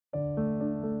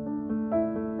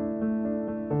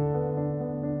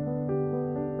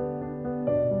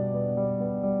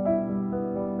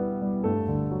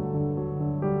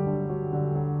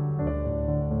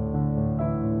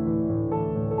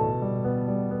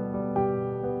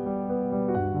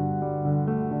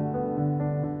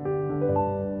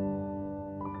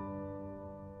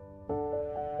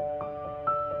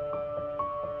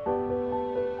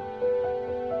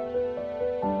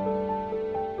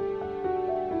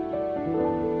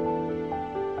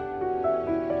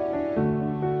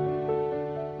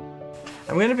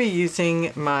I'm going to be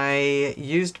using my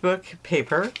used book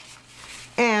paper,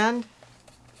 and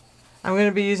I'm going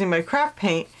to be using my craft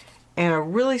paint and a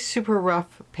really super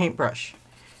rough paintbrush,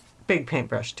 big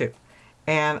paintbrush too.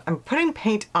 And I'm putting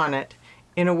paint on it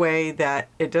in a way that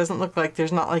it doesn't look like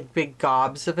there's not like big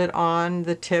gobs of it on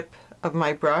the tip of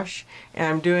my brush. And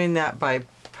I'm doing that by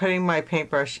putting my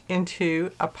paintbrush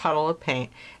into a puddle of paint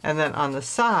and then on the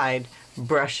side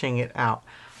brushing it out.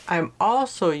 I'm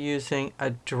also using a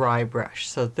dry brush,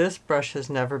 so this brush has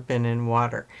never been in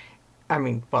water. I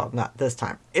mean, well, not this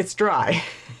time. It's dry.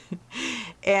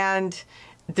 And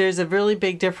there's a really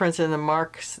big difference in the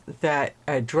marks that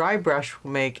a dry brush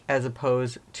will make as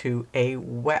opposed to a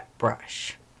wet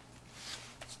brush.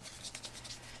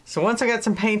 So once I got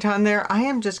some paint on there, I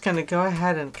am just going to go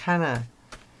ahead and kind of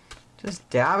just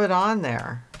dab it on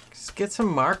there. Just get some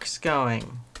marks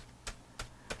going.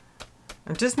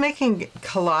 I'm just making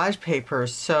collage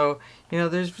papers, so you know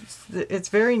it's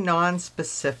very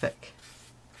non-specific.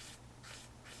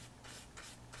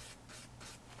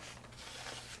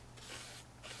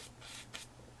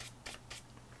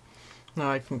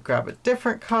 Now I can grab a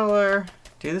different color,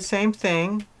 do the same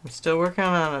thing. I'm still working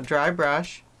on a dry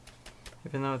brush,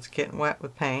 even though it's getting wet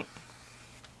with paint.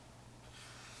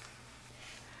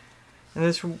 And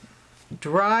this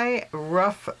dry,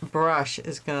 rough brush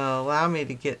is going to allow me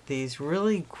to get these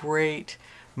really great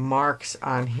marks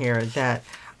on here that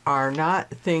are not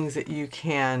things that you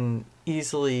can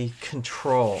easily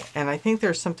control. And I think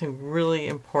there's something really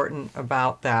important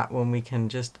about that when we can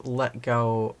just let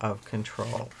go of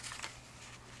control.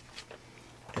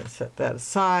 Okay, set that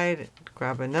aside,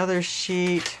 grab another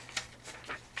sheet.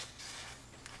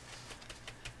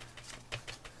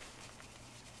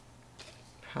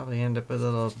 Probably end up with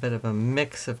a little bit of a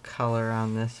mix of color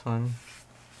on this one.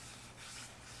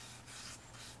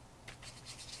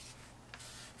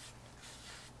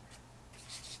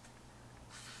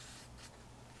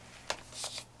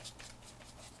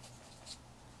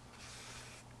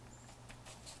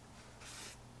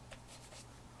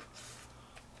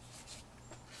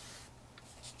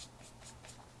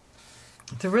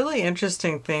 The really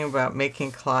interesting thing about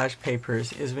making collage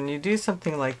papers is when you do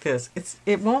something like this,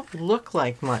 it won't look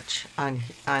like much on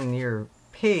your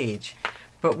page,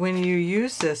 but when you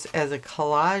use this as a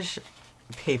collage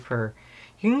paper,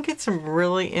 you can get some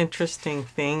really interesting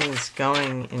things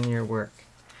going in your work.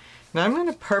 Now I'm going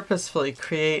to purposefully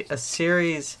create a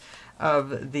series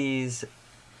of these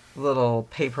little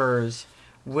papers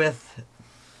with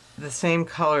the same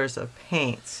colors of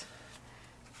paints,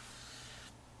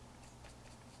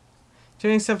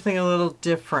 doing something a little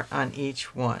different on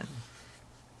each one.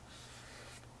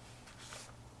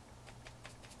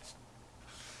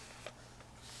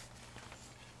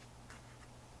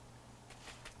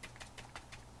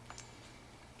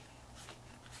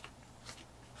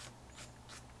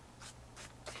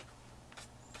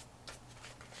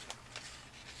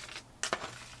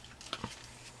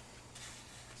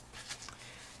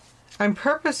 I'm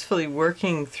purposefully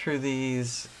working through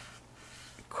these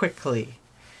quickly.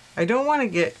 I don't want to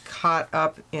get caught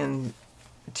up in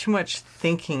too much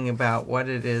thinking about what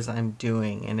it is I'm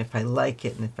doing and if I like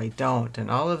it and if I don't,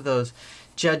 and all of those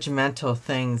judgmental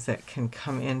things that can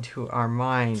come into our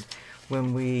mind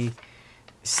when we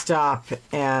stop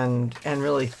and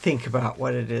really think about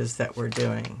what it is that we're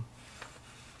doing.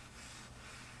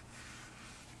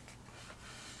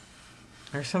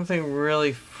 There's something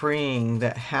really freeing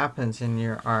that happens in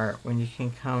your art when you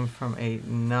can come from a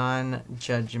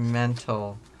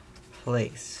non-judgmental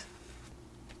place.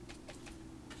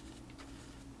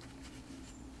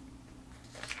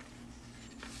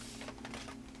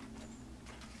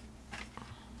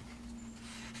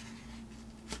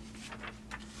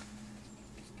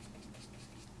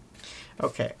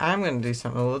 Okay, I'm going to do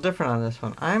something a little different on this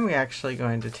one. I'm actually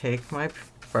going to take my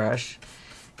brush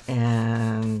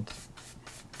and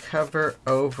cover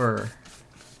over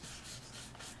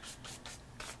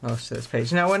most of this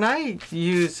page. Now when I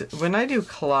do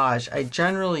collage, I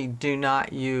generally do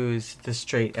not use the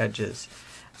straight edges.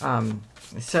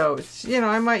 So it's, you know,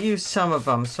 I might use some of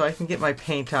them so I can get my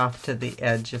paint off to the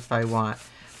edge if I want.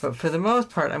 But for the most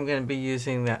part, I'm going to be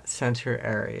using that center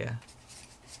area.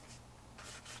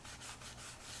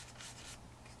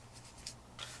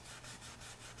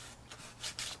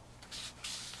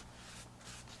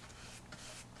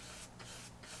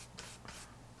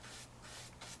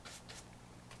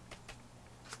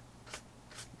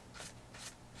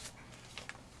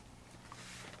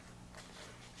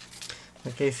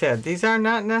 Like I said, these are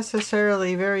not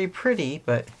necessarily very pretty,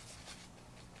 but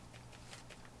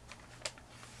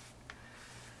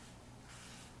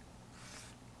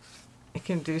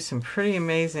You can do some pretty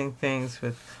amazing things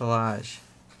with collage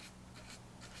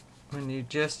when you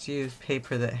just use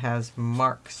paper that has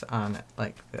marks on it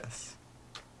like this.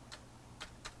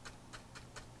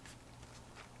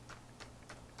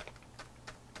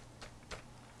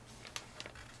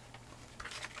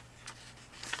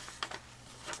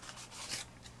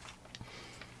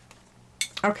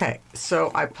 Okay,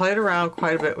 so I played around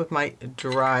quite a bit with my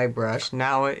dry brush.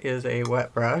 Now it is a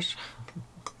wet brush.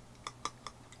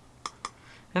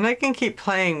 And I can keep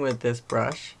playing with this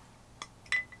brush.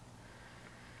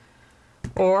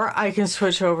 Or I can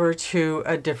switch over to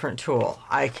a different tool.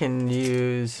 I can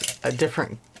use a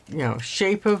different,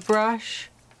 shape of brush,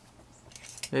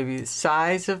 maybe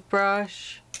size of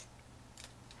brush.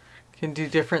 Can do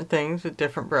different things with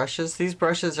different brushes. These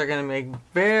brushes are going to make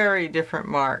very different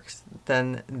marks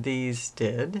than these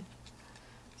did.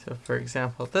 So for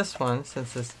example, this one,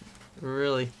 since it's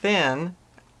really thin,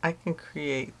 I can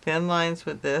create thin lines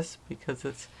with this because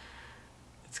it's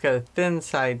got a thin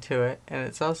side to it, and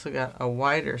it's also got a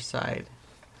wider side.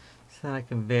 So then I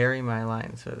can vary my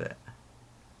lines with it.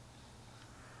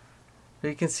 But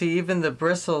you can see even the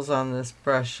bristles on this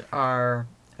brush are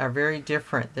very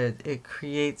different. It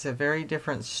creates a very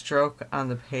different stroke on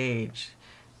the page.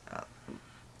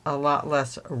 A lot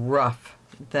less rough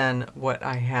than what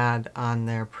I had on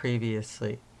there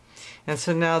previously. And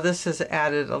so now this has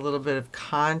added a little bit of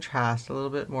contrast, a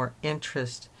little bit more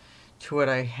interest to what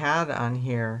I had on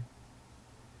here.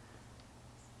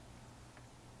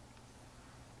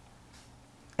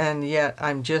 And yet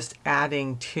I'm just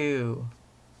adding to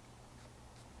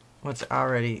what's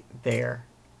already there.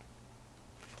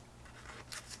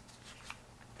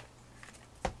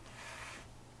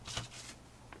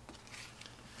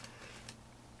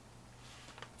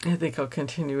 I think I'll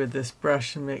continue with this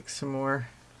brush and make some more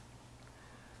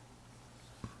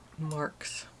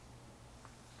marks.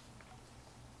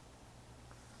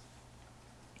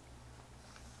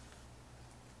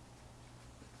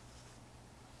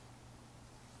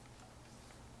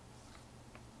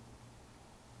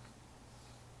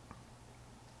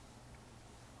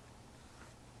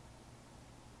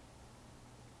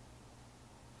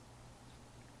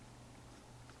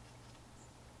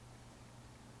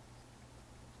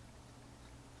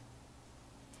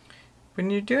 When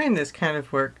you're doing this kind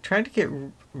of work, try to get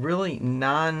really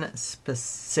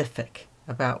non-specific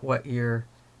about what you're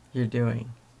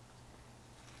doing.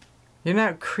 You're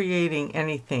not creating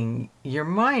anything. Your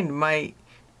mind might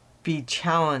be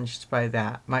challenged by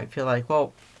that. Might feel like,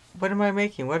 well, what am I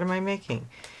making? What am I making?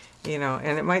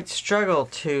 And it might struggle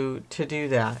to do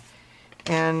that.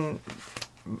 And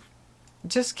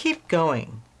just keep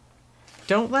going.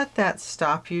 Don't let that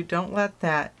stop you. Don't let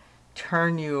that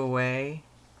turn you away.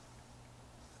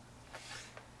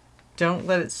 Don't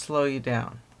let it slow you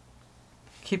down.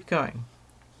 Keep going.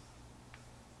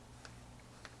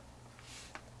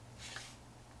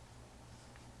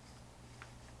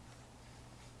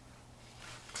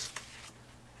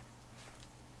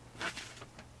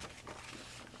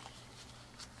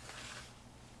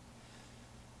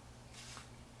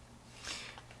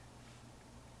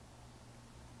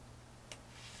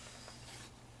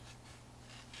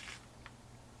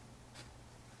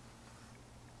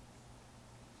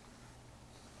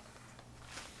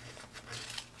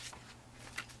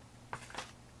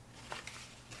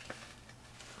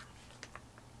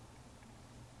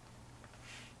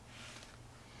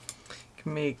 You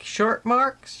can make short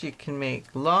marks, you can make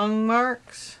long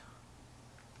marks.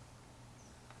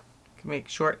 You can make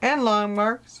short and long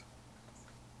marks.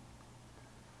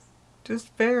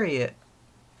 Just vary it.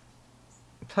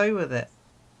 Play with it.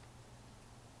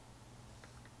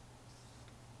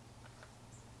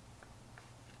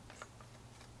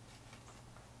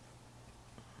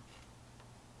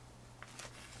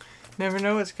 Never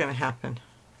know what's going to happen.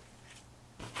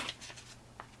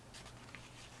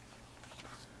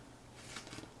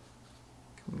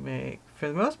 For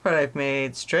the most part, I've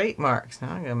made straight marks.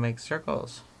 Now I'm going to make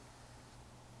circles.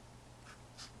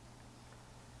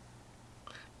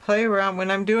 Play around. When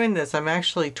I'm doing this, I'm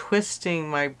actually twisting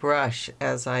my brush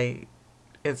as I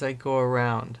go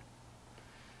around.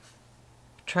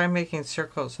 Try making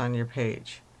circles on your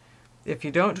page. If you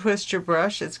don't twist your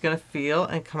brush, it's going to feel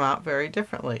and come out very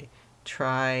differently.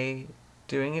 Try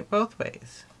doing it both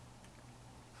ways.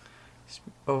 Just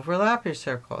overlap your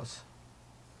circles.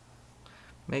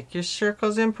 Make your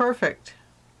circles imperfect.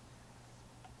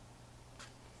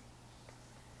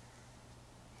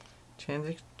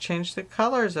 Change the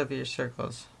colors of your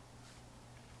circles.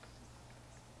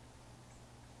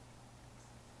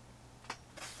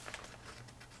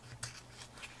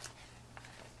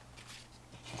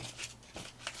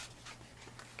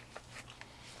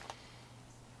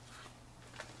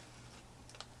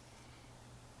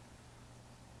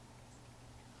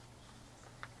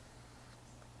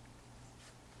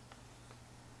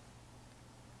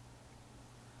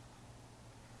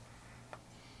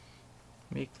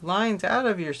 Make lines out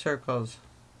of your circles,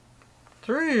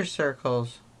 through your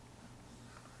circles.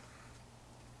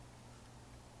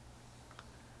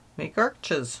 Make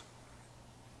arches.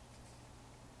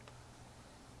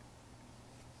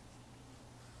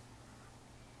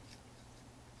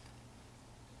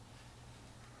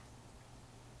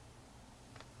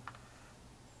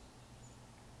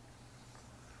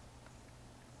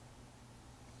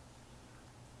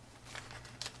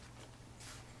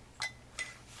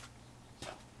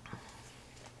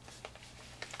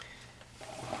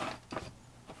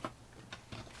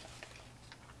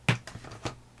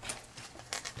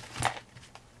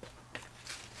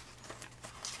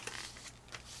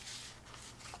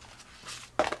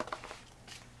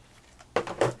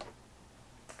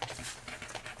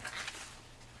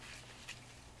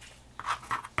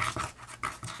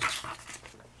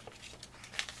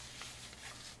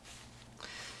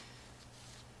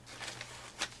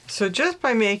 So just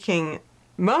by making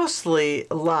mostly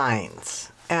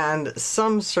lines and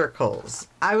some circles,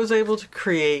 I was able to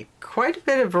create quite a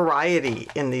bit of variety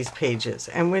in these pages.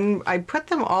 And when I put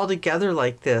them all together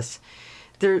like this,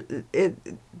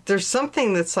 there's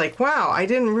something that's like, wow, I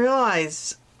didn't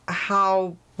realize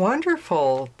how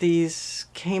wonderful these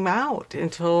came out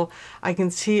until I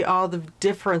can see all the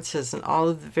differences and all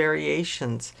of the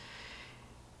variations.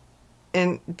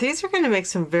 And these are going to make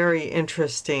some very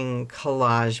interesting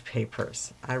collage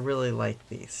papers. I really like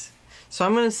these. So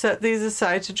I'm going to set these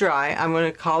aside to dry. I'm going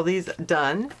to call these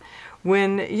done.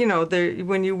 When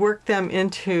you work them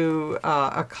into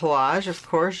a collage, of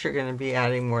course, you're going to be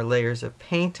adding more layers of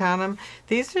paint on them.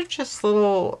 These are just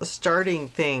little starting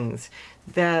things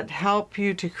that help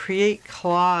you to create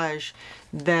collage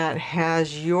that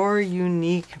has your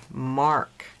unique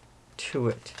mark to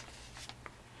it.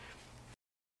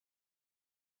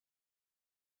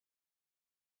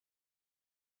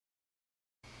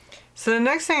 So the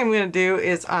next thing I'm going to do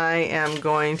is I'm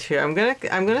going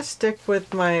to stick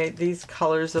with these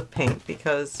colors of paint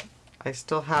because I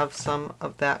still have some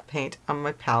of that paint on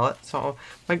my palette. So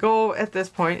my goal at this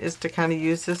point is to kind of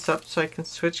use this up so I can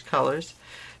switch colors.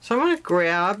 So I'm going to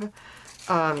grab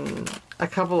a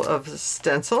couple of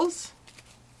stencils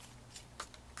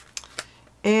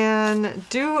and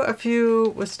do a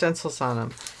few with stencils on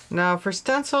them. Now for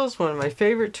stencils, one of my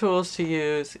favorite tools to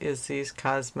use is these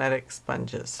cosmetic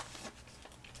sponges.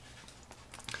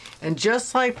 And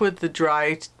just like with the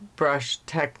dry brush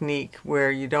technique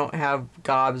where you don't have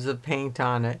gobs of paint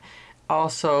on it,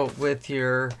 also with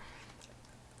your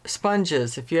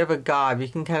sponges, if you have a gob, you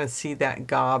can kind of see that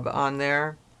gob on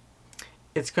there.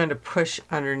 It's going to push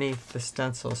underneath the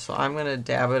stencil. So I'm going to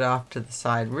dab it off to the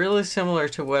side, really similar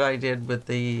to what I did with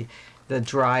the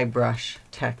dry brush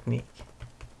technique.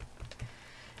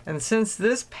 And since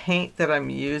this paint that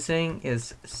I'm using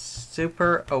is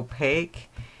super opaque,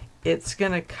 it's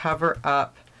going to cover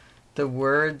up the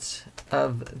words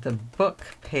of the book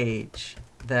page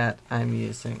that I'm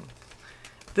using.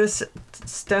 This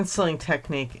stenciling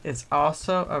technique is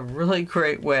also a really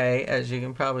great way, as you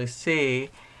can probably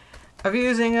see, of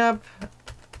using up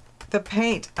the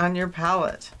paint on your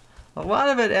palette. A lot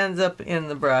of it ends up in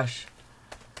the brush,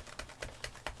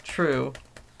 true,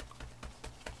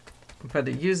 but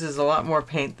it uses a lot more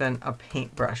paint than a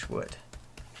paintbrush would.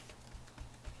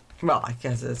 Well, I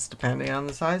guess it's depending on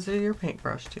the size of your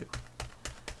paintbrush too.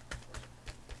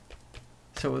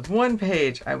 So with one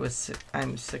page,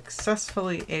 I'm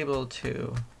successfully able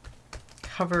to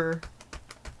cover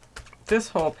this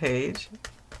whole page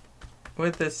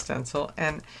with this stencil,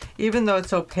 and even though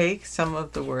it's opaque, some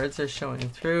of the words are showing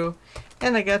through,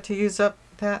 and I got to use up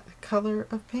that color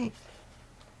of paint.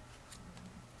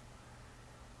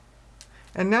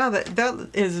 And now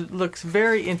looks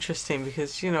very interesting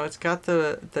because, you know, it's got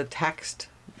the text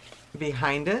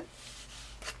behind it.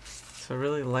 So I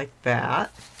really like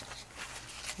that.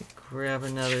 Grab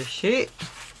another sheet.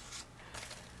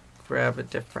 Grab a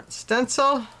different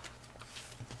stencil.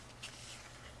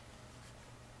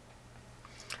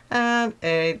 And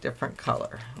a different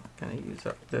color. I'm going to use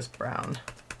up this brown.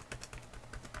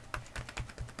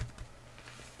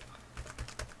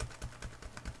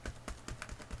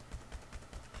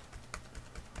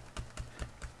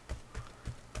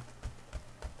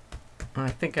 I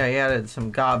think I added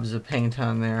some gobs of paint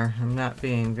on there. I'm not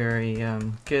being very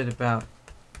good about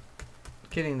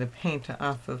getting the paint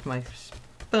off of my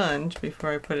sponge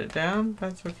before I put it down.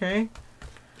 That's okay.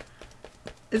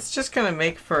 It's just going to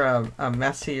make for a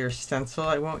messier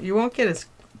stencil. You won't get as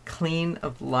clean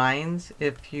of lines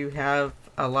if you have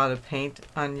a lot of paint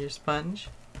on your sponge.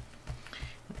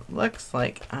 looks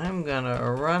like I'm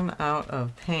gonna run out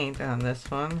of paint on this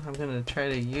one. I'm gonna try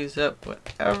to use up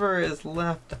whatever is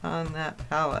left on that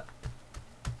palette.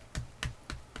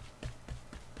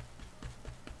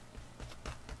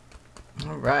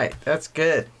 All right, that's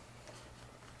good.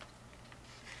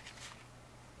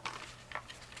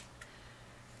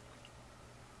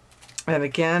 And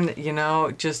again, you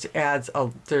know, just adds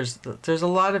there's a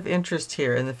lot of interest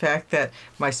here in the fact that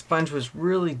my sponge was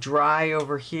really dry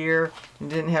over here and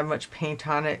didn't have much paint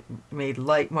on it, made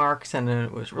light marks, and then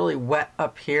it was really wet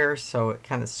up here, so it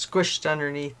kind of squished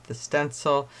underneath the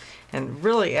stencil and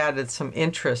really added some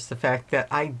interest, the fact that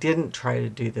I didn't try to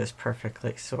do this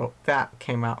perfectly. So that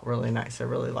came out really nice. I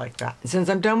really like that. Since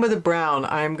I'm done with the brown,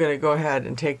 I'm going to go ahead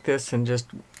and take this and just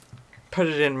put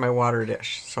it in my water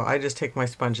dish. So I just take my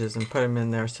sponges and put them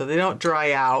in there so they don't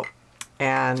dry out,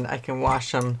 and I can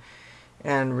wash them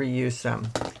and reuse them.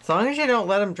 As long as you don't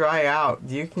let them dry out,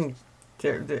 you can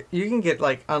get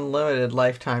like unlimited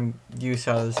lifetime use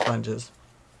out of the sponges.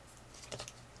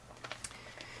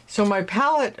 So my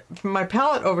palette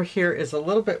over here is a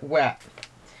little bit wet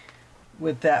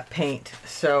with that paint.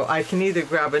 So I can either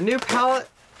grab a new palette,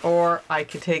 or I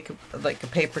can take like a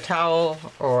paper towel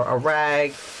or a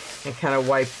rag and kind of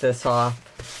wipe this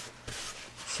off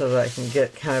so that I can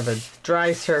get kind of a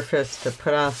dry surface to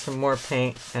put on some more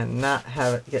paint and not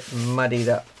have it get muddied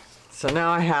up. So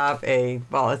now I have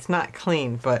well, it's not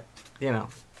clean, but you know,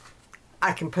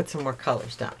 I can put some more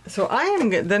colors down. So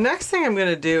the next thing I'm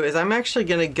gonna do is I'm actually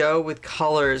gonna go with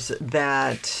colors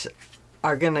that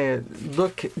are gonna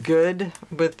look good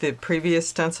with the previous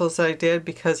stencils I did,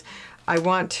 because I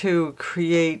want to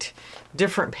create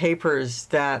different papers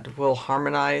that will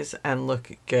harmonize and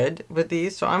look good with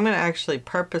these. So I'm going to actually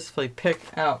purposefully pick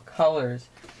out colors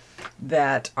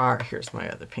that are, here's my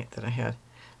other paint that I had,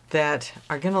 that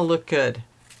are going to look good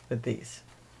with these.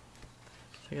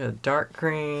 So I got a dark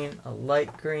green, a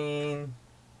light green,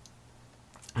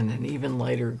 and an even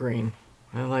lighter green.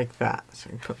 I like that. So I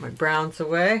can put my browns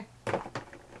away.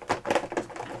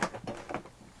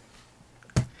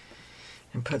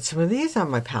 And put some of these on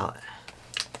my palette.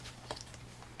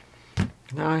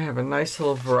 Now I have a nice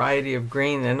little variety of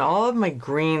green, and all of my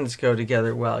greens go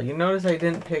together well. You notice I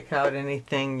didn't pick out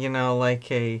anything, you know, like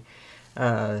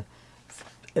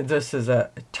this is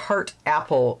a tart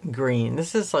apple green.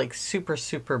 This is like super,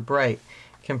 super bright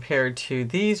compared to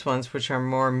these ones, which are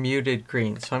more muted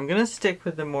green. So I'm gonna stick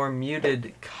with the more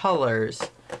muted colors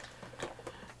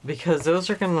because those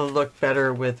are gonna look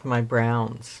better with my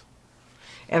browns.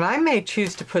 And I may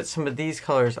choose to put some of these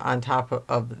colors on top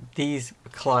of these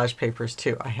collage papers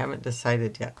too. I haven't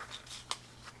decided yet.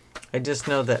 I just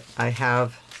know that I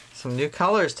have some new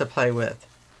colors to play with.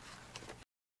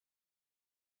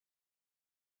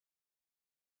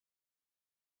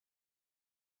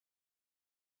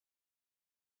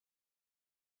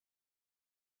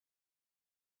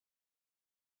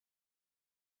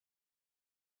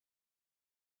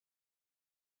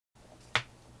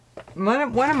 One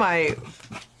of my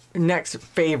next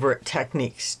favorite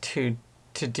techniques to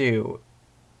do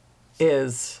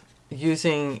is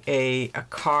using a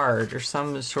card or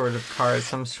some sort of card,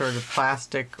 some sort of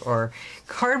plastic, or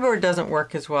cardboard doesn't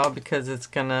work as well because it's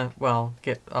gonna, well,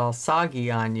 get all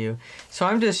soggy on you. So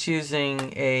I'm just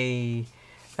using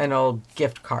an old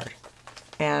gift card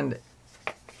and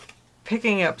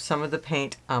picking up some of the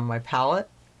paint on my palette,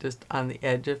 just on the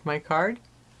edge of my card.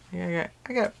 I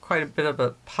got quite a bit of a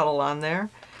puddle on there,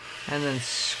 and then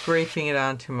scraping it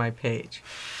onto my page.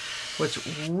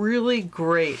 What's really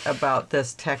great about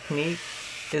this technique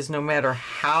is no matter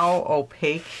how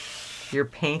opaque your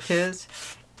paint is,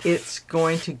 it's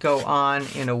going to go on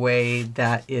in a way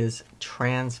that is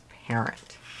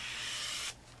transparent.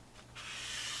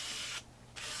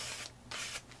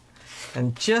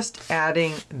 And just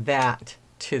adding that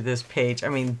to this page, I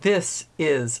mean, this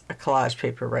is a collage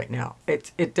paper right now.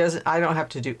 It doesn't, I don't have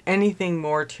to do anything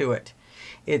more to it.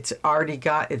 It's already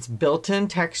got its built-in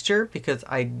texture because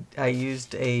I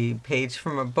used a page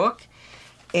from a book,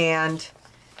 and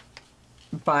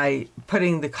by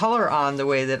putting the color on the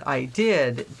way that I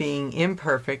did, being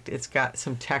imperfect, it's got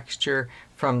some texture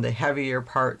from the heavier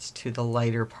parts to the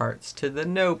lighter parts to the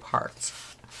no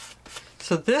parts.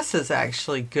 So this is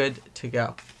actually good to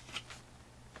go.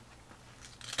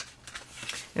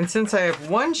 And since I have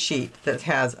one sheet that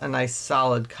has a nice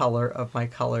solid color of my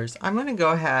colors, I'm going to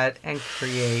go ahead and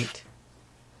create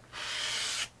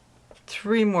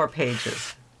 3 more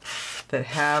pages that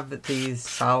have these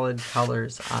solid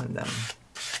colors on them.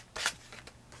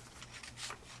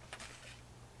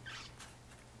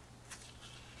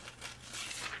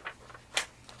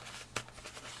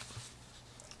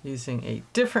 using a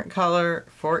different color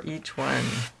for each one.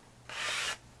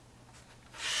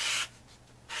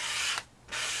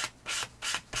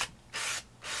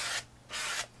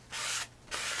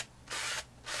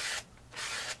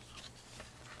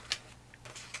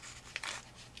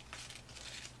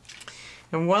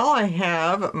 And while I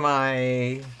have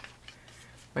my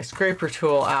scraper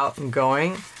tool out and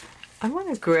going, I'm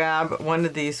going to grab one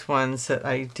of these ones that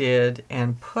I did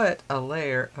and put a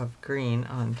layer of green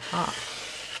on top.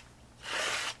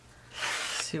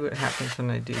 See what happens when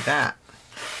I do that.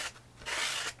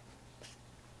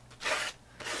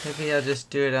 Maybe I'll just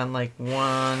do it on like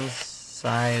one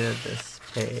side of this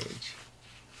page.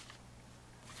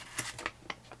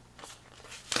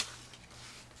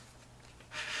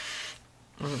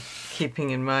 Keeping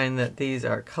in mind that these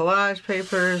are collage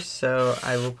papers, so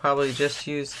I will probably just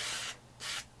use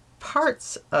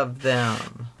parts of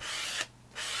them.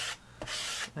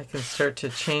 I can start to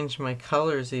change my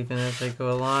colors even as I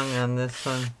go along on this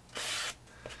one.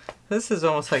 This is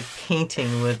almost like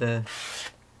painting with a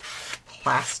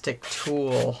plastic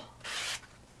tool.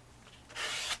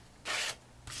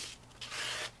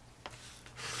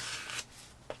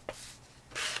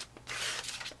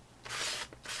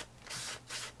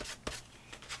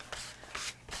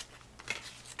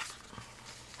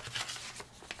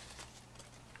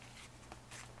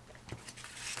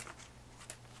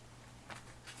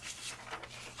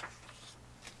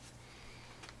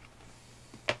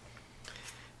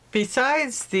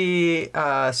 Besides the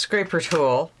scraper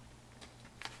tool,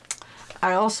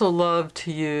 I also love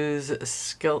to use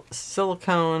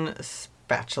silicone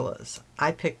spatulas.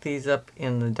 I picked these up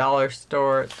in the dollar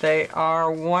store. They are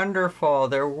wonderful.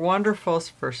 They're wonderful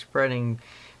for spreading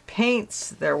paints.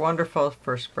 They're wonderful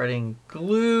for spreading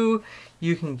glue.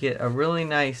 You can get a really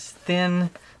nice thin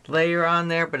layer on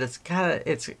there, but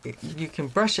you can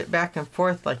brush it back and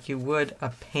forth like you would a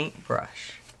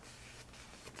paintbrush.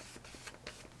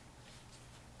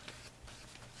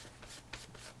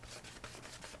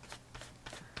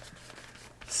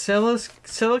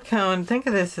 Silicone, think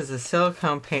of this as a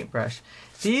silicone paintbrush.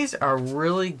 These are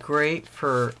really great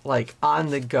for like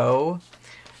on the go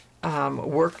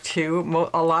work too.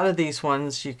 A lot of these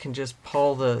ones you can just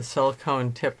pull the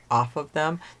silicone tip off of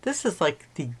them. This is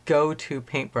like the go-to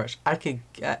paintbrush. I could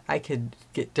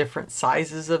get different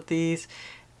sizes of these,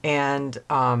 and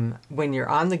when you're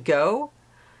on the go,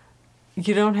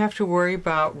 you don't have to worry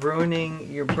about ruining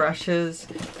your brushes.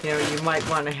 You know, you might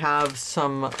want to have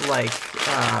some like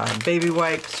baby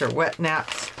wipes or wet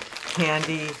naps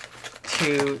handy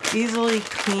to easily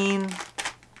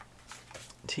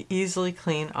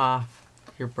clean off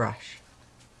your brush.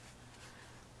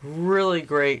 Really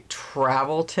great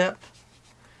travel tip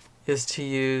is to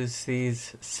use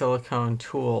these silicone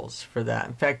tools for that.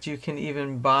 In fact, you can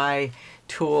even buy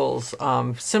tools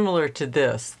similar to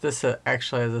this. This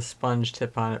actually has a sponge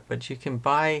tip on it, but you can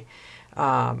buy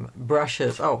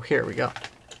brushes. Oh, here we go.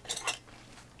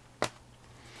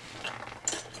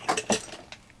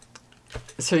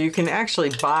 So you can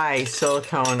actually buy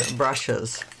silicone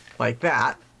brushes like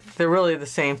that. They're really the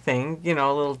same thing, you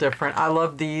know, a little different. I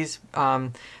love these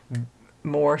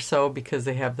more so because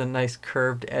they have the nice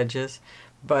curved edges,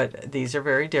 but these are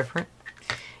very different.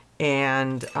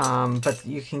 And but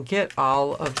you can get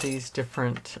all of these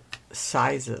different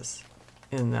sizes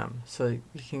in them, so you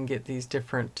can get these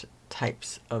different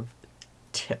types of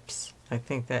tips. I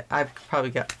think that I've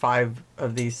probably got 5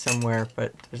 of these somewhere,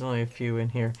 but there's only a few in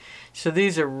here. So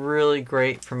these are really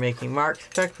great for making marks.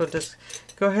 In fact, I'll just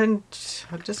go ahead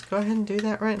and do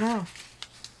that right now.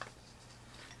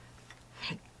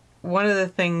 One of the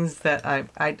things that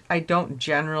I don't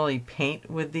generally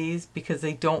paint with these because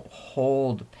they don't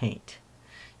hold paint.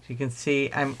 As you can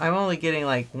see, I'm only getting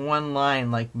like one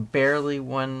line, like barely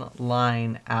one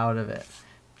line out of it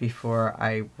before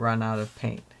I run out of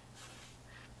paint.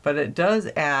 But it does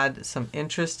add some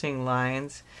interesting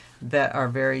lines that are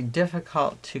very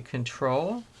difficult to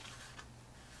control,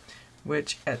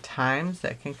 which at times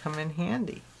that can come in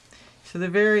handy. So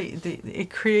it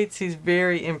creates these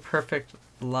very imperfect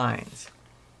lines.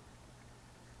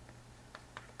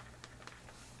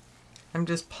 I'm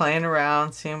just playing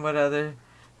around, seeing what other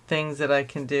things that I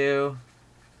can do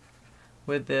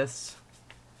with this.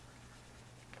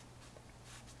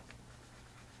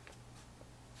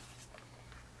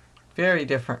 Very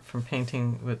different from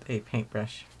painting with a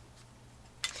paintbrush.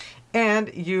 And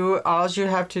all you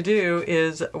have to do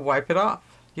is wipe it off.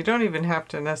 You don't even have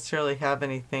to necessarily have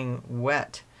anything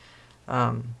wet.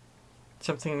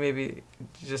 Something maybe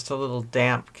just a little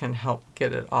damp can help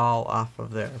get it all off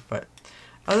of there. But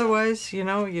otherwise, you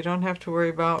know, you don't have to worry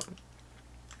about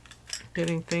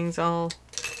getting things all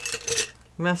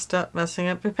messing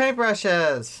up your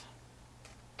paintbrushes.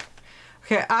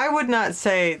 Okay, I would not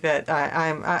say that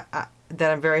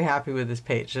I'm very happy with this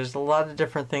page. There's a lot of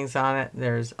different things on it.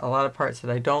 There's a lot of parts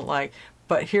that I don't like,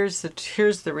 but here's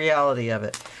the reality of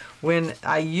it. When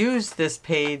I use this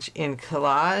page in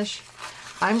Collage,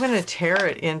 I'm going to tear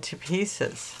it into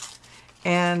pieces,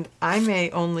 and I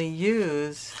may only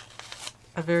use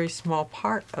a very small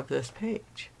part of this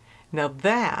page. Now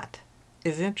that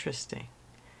is interesting.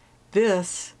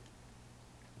 This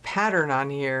pattern on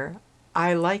here,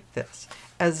 I like this,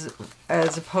 as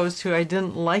opposed to I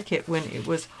didn't like it when it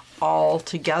was all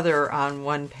together on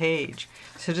one page.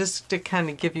 So just to kind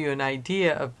of give you an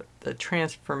idea of the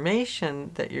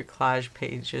transformation that your collage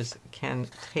pages can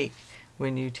take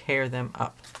when you tear them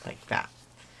up like that.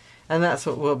 And that's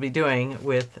what we'll be doing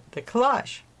with the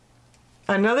collage.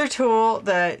 Another tool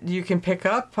that you can pick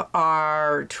up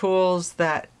are tools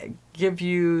that give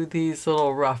you these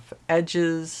little rough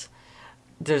edges.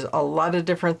 There's a lot of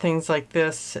different things like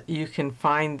this. You can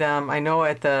find them. I know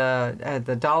at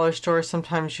the dollar store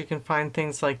sometimes you can find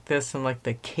things like this in like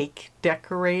the cake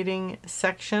decorating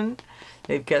section.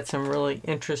 They've got some really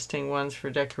interesting ones for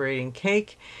decorating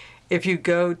cake. If you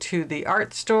go to the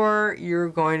art store, you're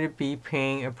going to be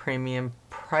paying a premium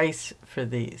price for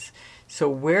these. So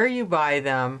where you buy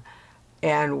them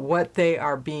and what they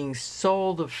are being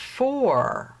sold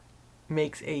for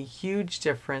makes a huge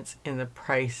difference in the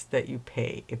price that you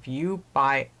pay. If you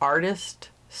buy artist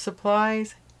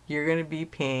supplies, you're going to be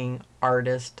paying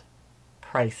artist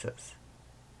prices.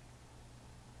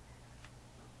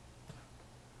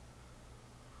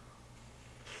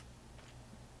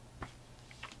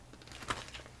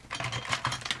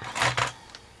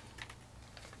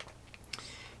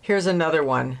 Here's another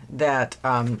one that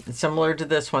similar to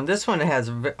this one. This one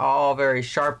has all very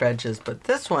sharp edges, but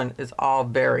this one is all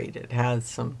buried. It has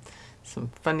some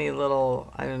funny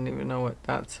little, I don't even know what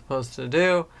that's supposed to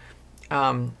do,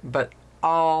 but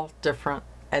all different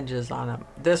edges on them.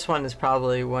 This one is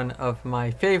probably one of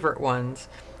my favorite ones.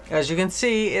 As you can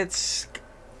see,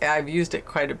 I've used it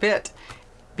quite a bit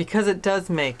because it does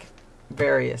make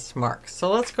various marks.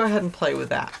 So let's go ahead and play with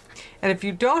that. And if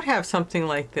you don't have something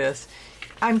like this,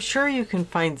 I'm sure you can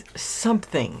find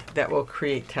something that will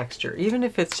create texture, even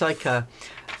if it's like a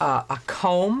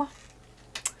comb,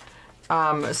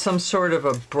 some sort of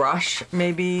a brush,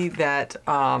 maybe that,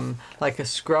 like a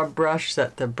scrub brush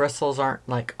that the bristles aren't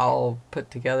like all put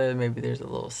together. Maybe there's a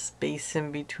little space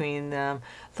in between them.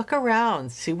 Look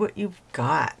around, see what you've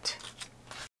got.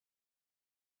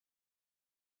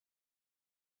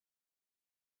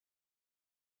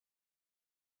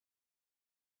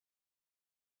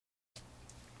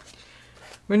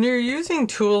 When you're using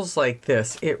tools like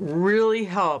this, it really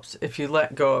helps if you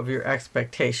let go of your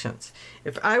expectations.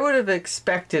 If I would have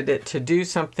expected it to do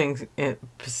something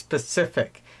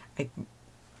specific,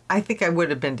 I think I would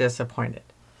have been disappointed.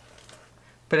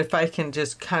 But if I can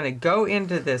just kind of go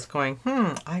into this going,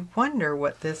 I wonder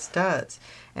what this does,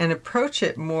 and approach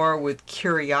it more with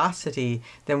curiosity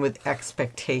than with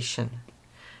expectation.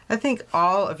 I think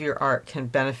all of your art can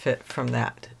benefit from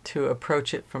that, to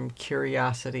approach it from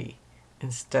curiosity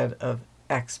instead of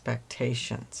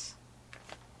expectations.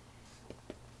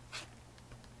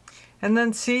 And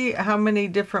then see how many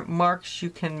different marks you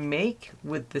can make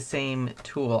with the same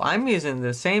tool. I'm using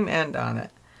the same end on it.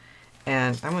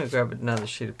 And I'm going to grab another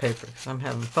sheet of paper because I'm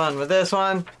having fun with this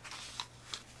one.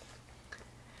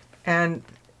 And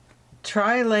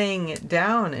try laying it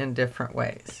down in different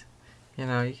ways. You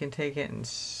know, you can take it and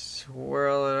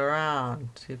swirl it around.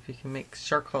 See if you can make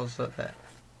circles with it.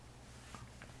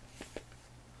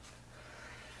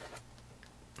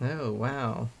 Oh,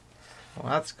 wow.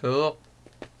 Well, that's cool.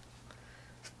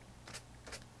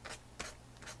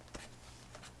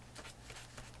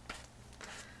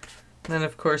 Then,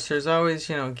 of course, there's always,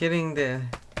 getting the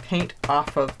paint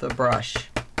off of the brush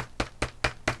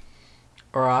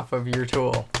or off of your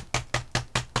tool.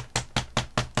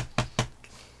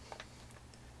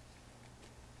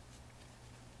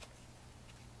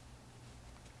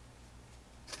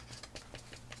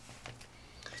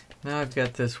 Now I've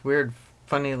got this weird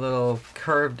funny little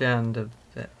curved end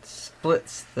that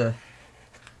splits the...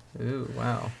 Ooh,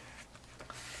 wow.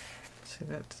 See,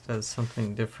 that does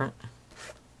something different.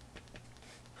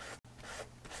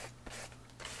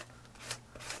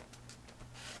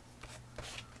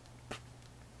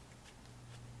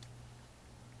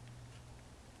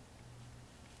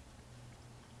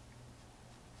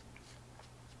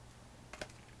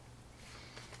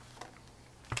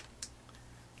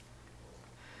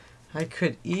 I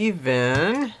could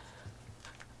even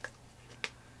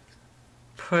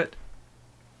put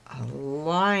a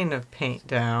line of paint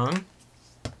down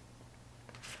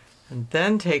and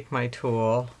then take my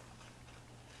tool,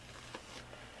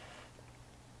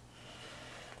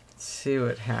 see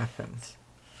what happens.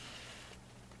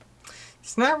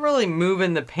 It's not really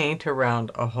moving the paint around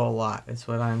a whole lot, is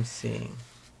what I'm seeing.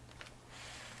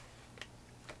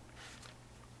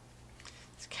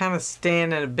 It's kind of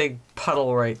staying in a big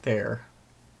puddle right there.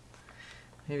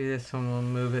 Maybe this one will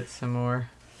move it some more.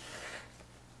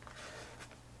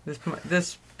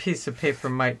 This piece of paper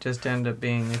might just end up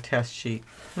being a test sheet.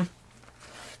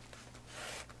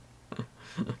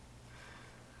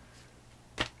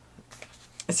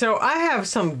 So I have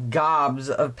some gobs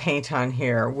of paint on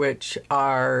here, which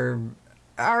are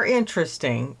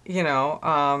interesting. You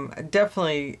know,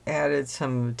 definitely added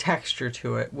some texture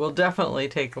to it. Will definitely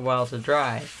take a while to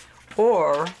dry.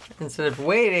 Or instead of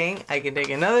waiting, I can take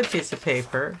another piece of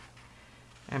paper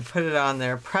and put it on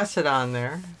there, press it on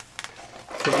there.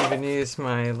 Could even use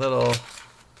my little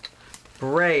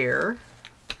brayer.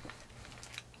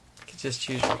 You could just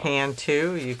use your hand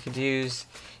too. You could use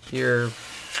your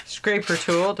scraper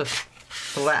tool to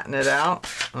flatten it out.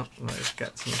 Oh, I've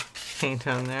got some paint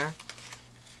on there.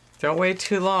 Don't wait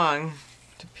too long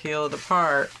to peel it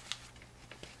apart.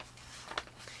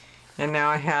 And now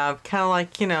I have kind of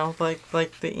like, you know, like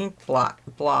the ink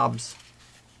blobs.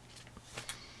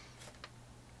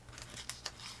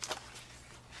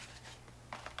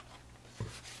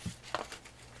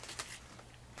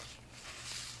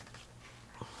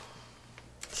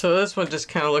 So this one just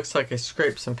kind of looks like I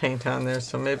scraped some paint on there,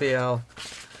 so maybe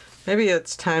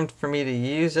it's time for me to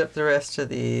use up the rest of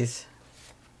these.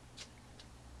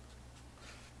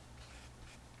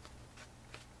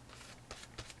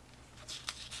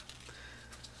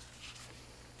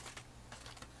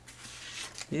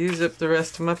 Use up the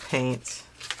rest of my paints.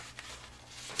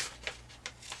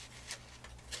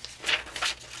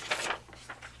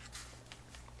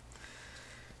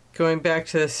 Going back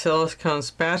to the silicone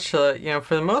spatula, you know,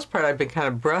 for the most part I've been kind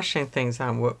of brushing things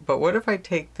on, but what if I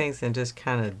take things and just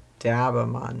kind of dab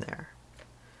them on there?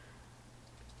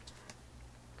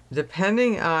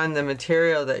 Depending on the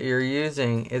material that you're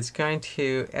using, it's going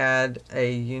to add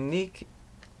a unique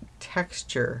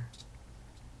texture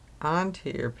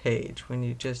onto your page when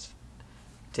you just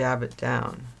dab it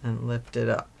down and lift it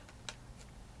up.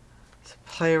 So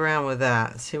play around with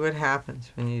that. See what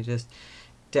happens when you just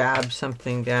dab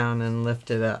something down and lift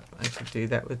it up. I could do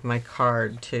that with my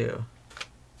card too.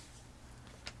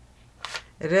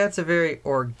 It adds a very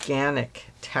organic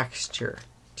texture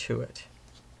to it.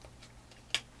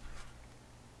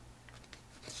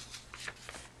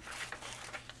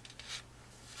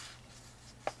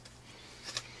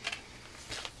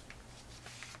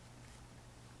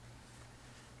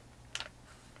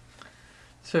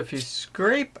 So if you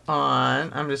scrape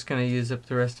on, I'm just going to use up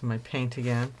the rest of my paint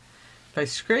again. If I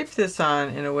scrape this on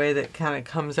in a way that kind of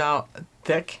comes out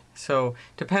thick, so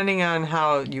depending on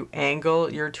how you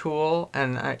angle your tool,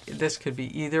 and this could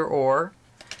be either or,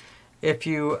 if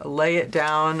you lay it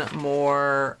down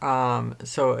more,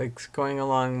 so it's going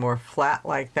along more flat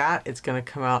like that, it's going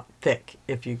to come out thick.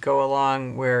 If you go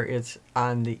along where it's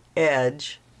on the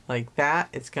edge like that,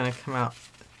 it's going to come out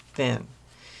thin.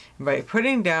 By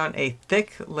putting down a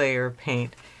thick layer of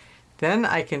paint, then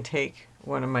I can take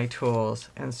one of my tools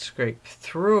and scrape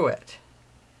through it.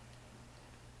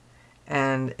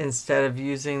 And instead of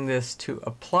using this to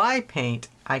apply paint,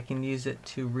 I can use it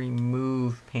to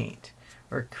remove paint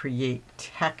or create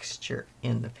texture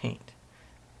in the paint.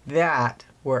 That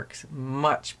works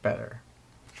much better.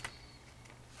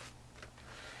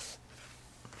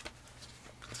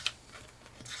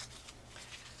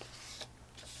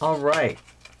 All right.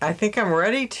 I think I'm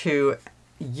ready to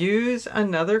use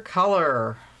another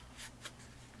color.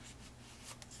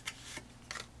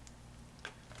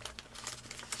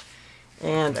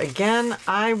 And again,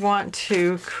 I want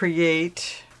to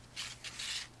create,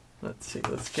 let's see,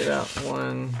 let's get out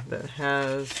one that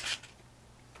has,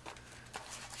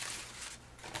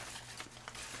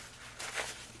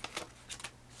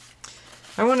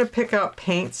 I want to pick out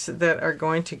paints that are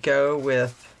going to go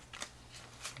with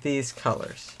these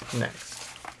colors next.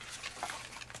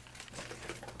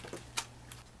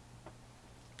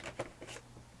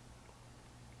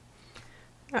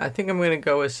 I think I'm going to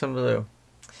go with some blue.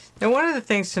 Now, one of the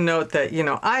things to note that, you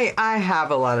know, I have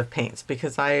a lot of paints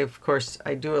because of course,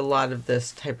 I do a lot of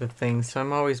this type of thing, so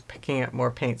I'm always picking up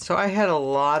more paints. So I had a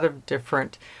lot of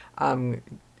different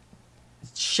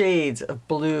shades of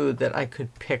blue that I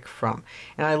could pick from.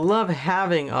 And I love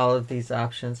having all of these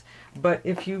options. But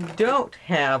if you don't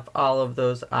have all of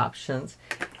those options,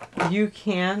 you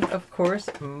can, of course,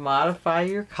 modify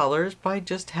your colors by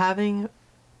just having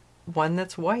one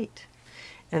that's white.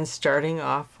 and starting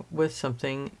off with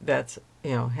something that's,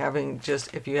 you know, having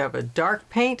just, if you have a dark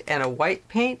paint and a white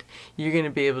paint, you're going to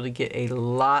be able to get a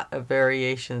lot of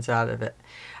variations out of it.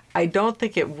 I don't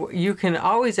think you can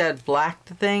always add black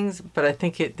to things, but I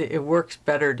think it works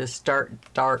better to start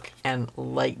dark and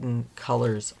lighten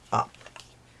colors up.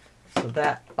 So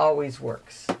that always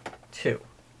works too.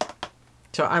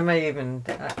 So I may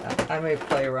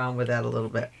play around with that a little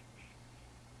bit.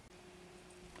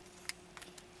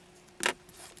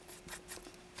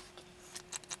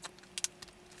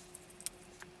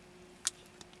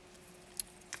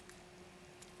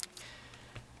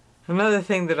 Another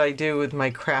thing that I do with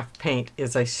my craft paint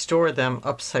is I store them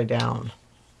upside down.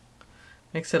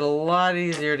 Makes it a lot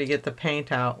easier to get the paint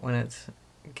out when it's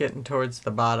getting towards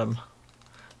the bottom.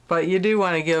 But you do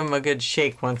want to give them a good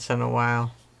shake once in a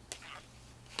while.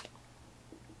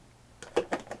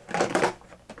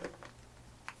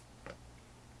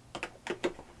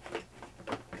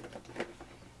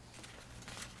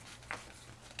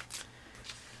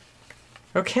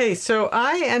 Okay, so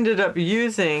I ended up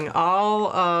using all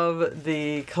of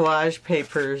the collage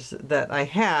papers that I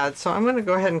had, so I'm going to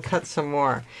go ahead and cut some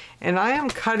more. And I am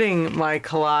cutting my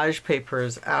collage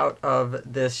papers out of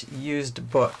this used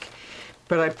book,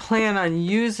 but I plan on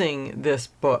using this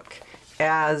book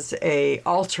as a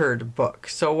altered book.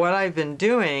 So what I've been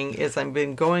doing is I've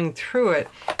been going through it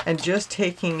and just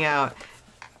taking out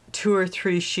 2 or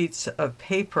 3 sheets of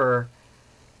paper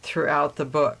throughout the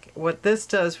book. What this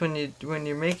does when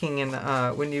you're making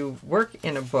when you work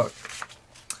in a book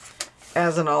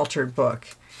as an altered book,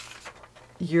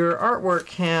 your artwork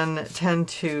can tend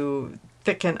to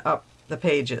thicken up the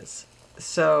pages.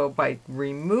 So by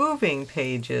removing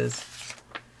pages,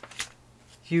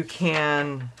 you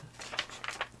can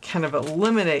kind of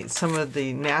eliminate some of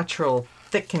the natural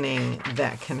thickening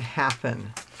that can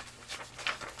happen.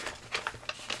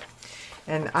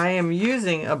 And I am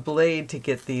using a blade to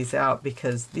get these out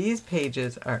because these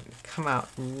pages come out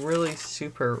really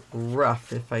super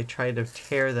rough if I try to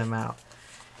tear them out.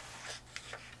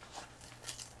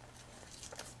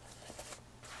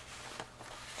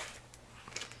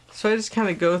 So I just kind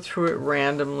of go through it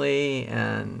randomly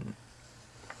and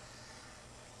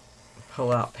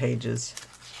pull out pages.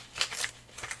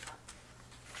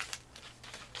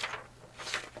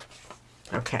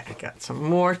 Okay, I got some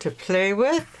more to play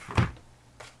with.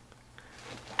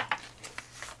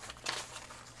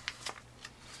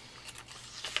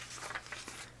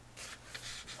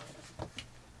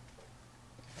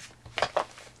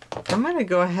 I'm going to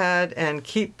go ahead and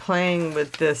keep playing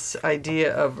with this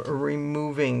idea of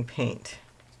removing paint.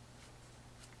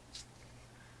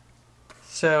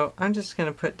 So I'm just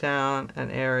going to put down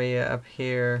an area up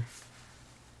here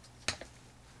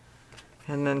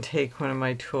and then take one of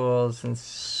my tools and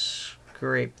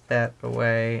scrape that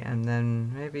away, and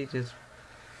then maybe just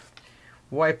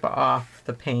wipe off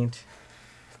the paint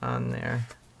on there.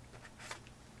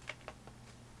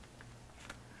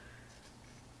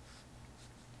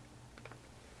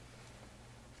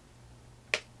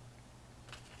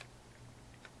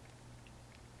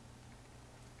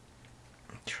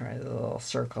 Try the little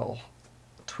circle,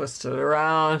 twist it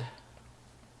around.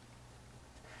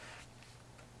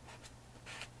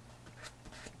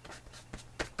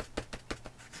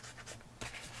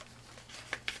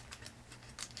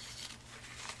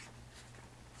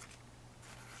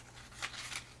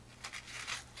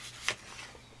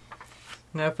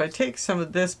 Now if I take some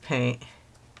of this paint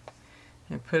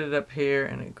and put it up here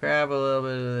and I grab a little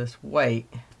bit of this white,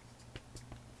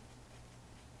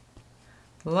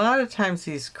 a lot of times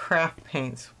these craft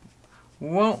paints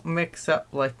won't mix up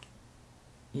like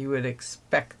you would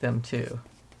expect them to.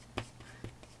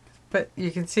 But you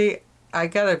can see I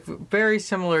got a very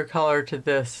similar color to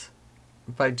this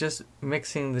by just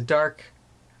mixing the dark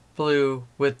blue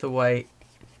with the white.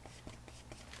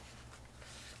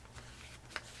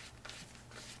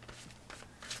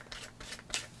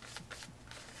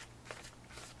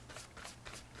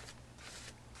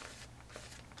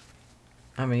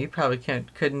 I mean, you probably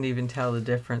couldn't even tell the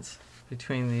difference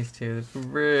between these two. It's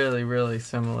really, really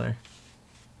similar.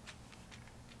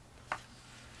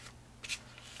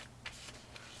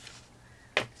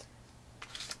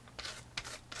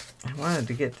 I wanted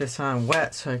to get this on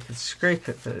wet so I could scrape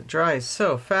it, but it dries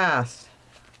so fast.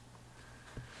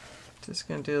 Just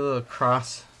gonna do a little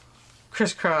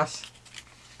crisscross.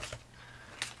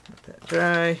 Let that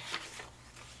dry.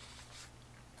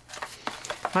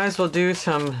 Might as well do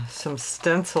some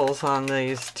stencils on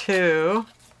these too.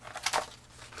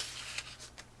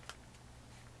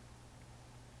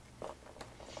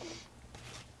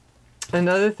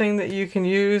 Another thing that you can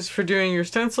use for doing your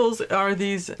stencils are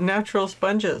these natural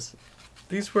sponges.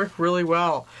 These work really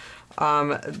well.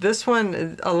 This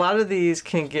one, a lot of these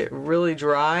can get really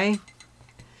dry.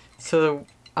 So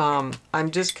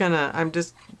I'm just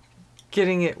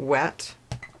getting it wet.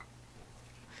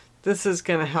 This is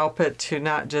going to help it to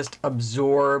not just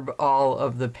absorb all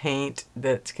of the paint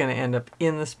that's going to end up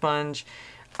in the sponge.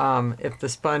 If the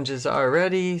sponge is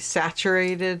already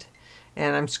saturated,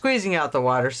 and I'm squeezing out the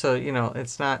water so, you know,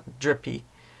 it's not drippy.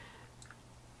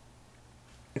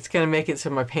 It's going to make it so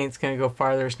my paint's going to go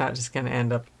farther. It's not just going to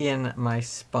end up in my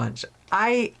sponge.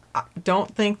 I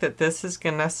don't think that this is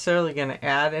necessarily going to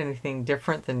add anything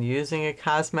different than using a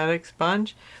cosmetic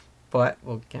sponge, but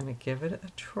we're going to give it a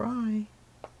try.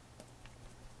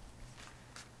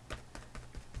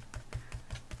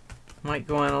 Might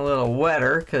go in a little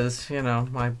wetter because, you know,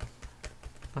 my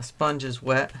sponge is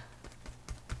wet.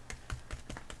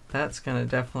 That's going to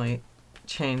definitely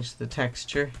change the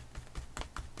texture.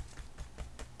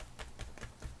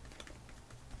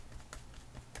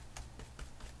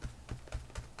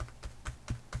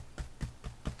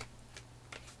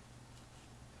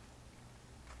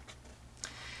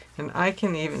 And I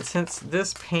can even, since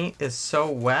this paint is so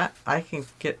wet, I can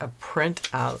get a print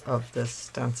out of this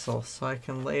stencil. So I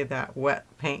can lay that wet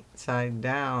paint side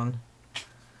down.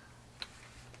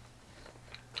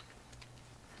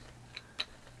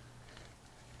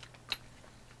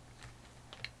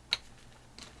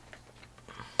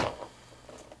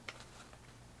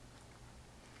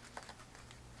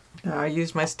 Now I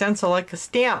use my stencil like a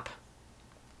stamp.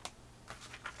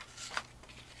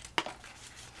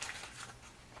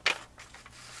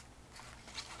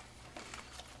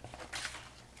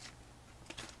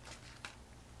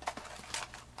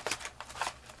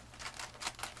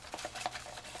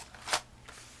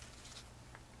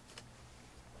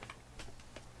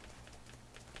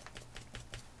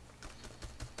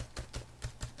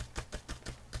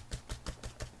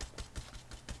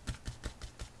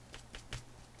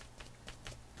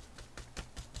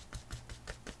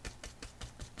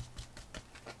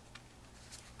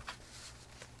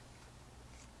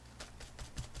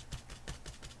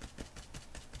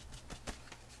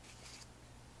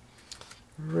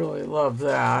 Really love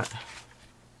that.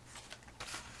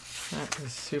 That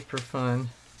is super fun.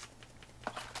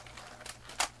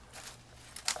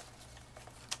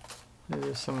 These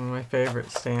are some of my favorite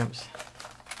stamps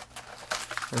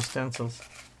or stencils.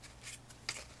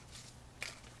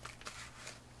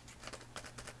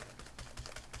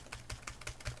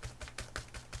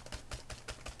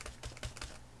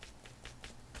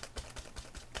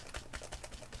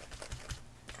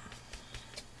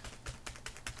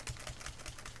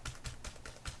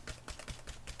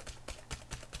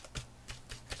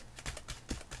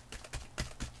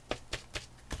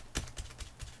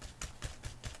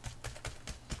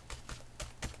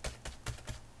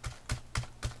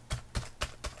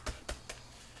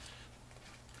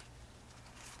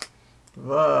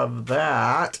 Love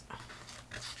that.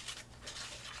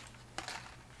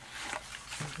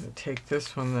 I'm going to take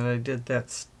this one that I did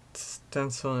that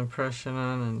stencil impression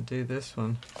on and do this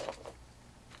one.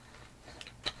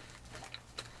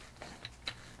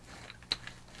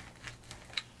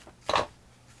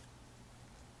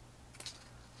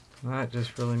 That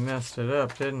just really messed it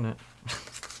up, didn't it?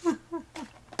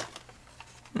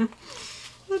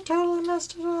 It totally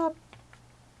messed it up.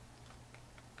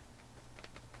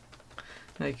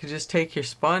 Now you could just take your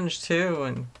sponge too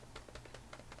and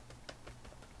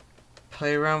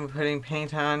play around with putting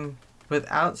paint on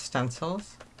without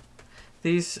stencils.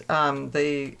 These,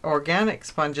 the organic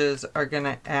sponges are going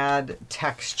to add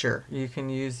texture. You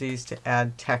can use these to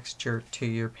add texture to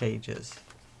your pages.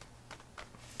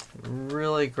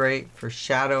 Really great for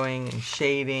shadowing and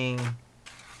shading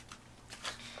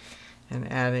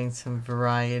and adding some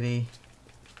variety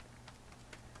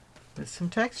with some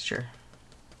texture.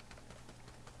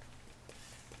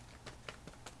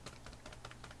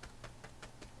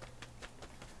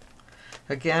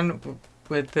 Again,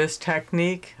 with this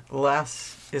technique,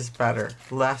 less is better.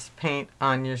 Less paint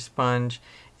on your sponge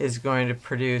is going to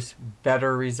produce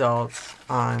better results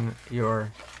on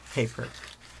your paper.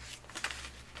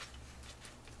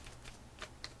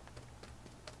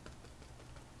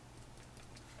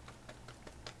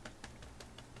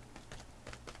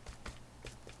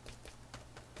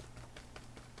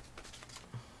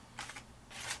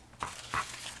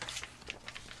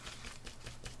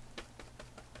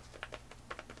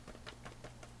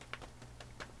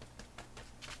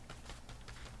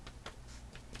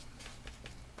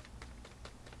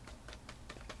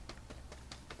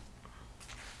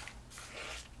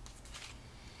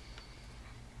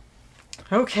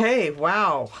 Okay,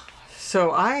 wow.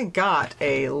 So I got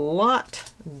a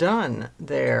lot done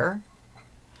there.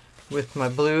 with my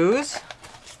blues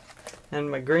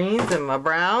and my greens and my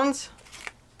browns.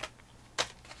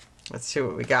 Let's see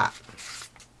what we got.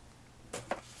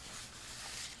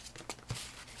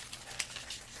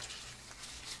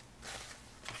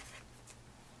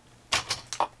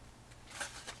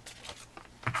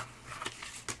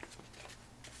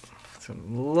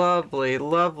 Some lovely,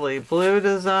 lovely blue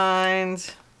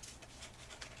designs.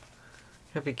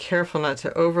 Gotta be careful not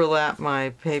to overlap my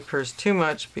papers too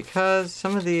much because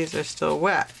some of these are still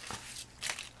wet.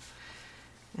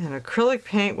 And acrylic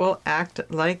paint will act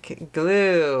like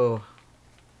glue.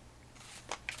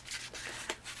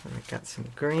 I've got some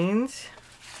greens.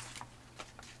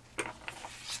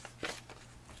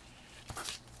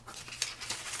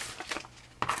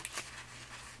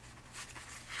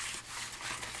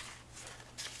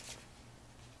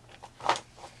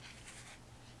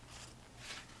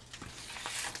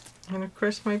 And of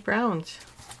course my browns.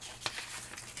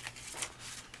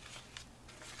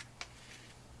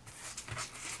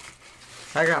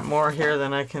 I got more here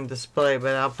than I can display,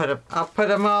 but I'll put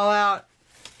them all out.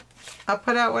 I'll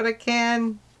put out what I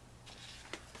can.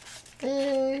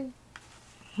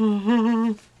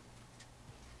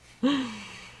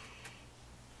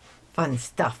 Fun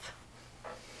stuff.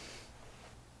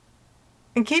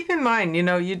 And keep in mind, you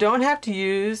know, you don't have to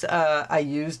use a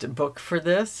used book for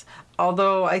this.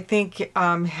 Although I think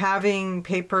having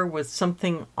paper with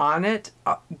something on it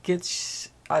gets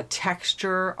a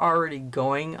texture already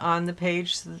going on the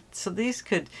page. So these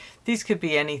could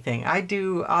be anything.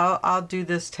 I'll do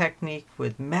this technique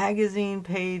with magazine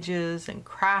pages and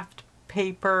craft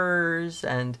papers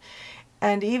and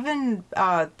even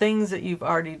things that you've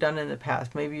already done in the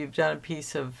past. Maybe you've done a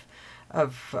piece of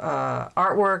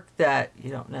artwork that you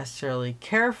don't necessarily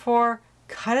care for.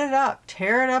 Cut it up,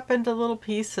 tear it up into little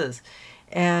pieces,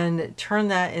 and turn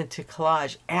that into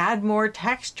collage. Add more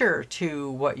texture to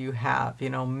what you have, you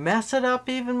know, mess it up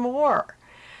even more.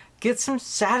 Get some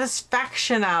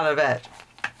satisfaction out of it.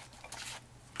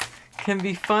 Can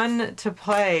be fun to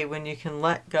play when you can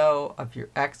let go of your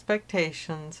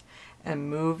expectations and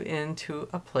move into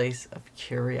a place of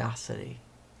curiosity.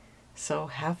 So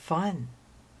have fun.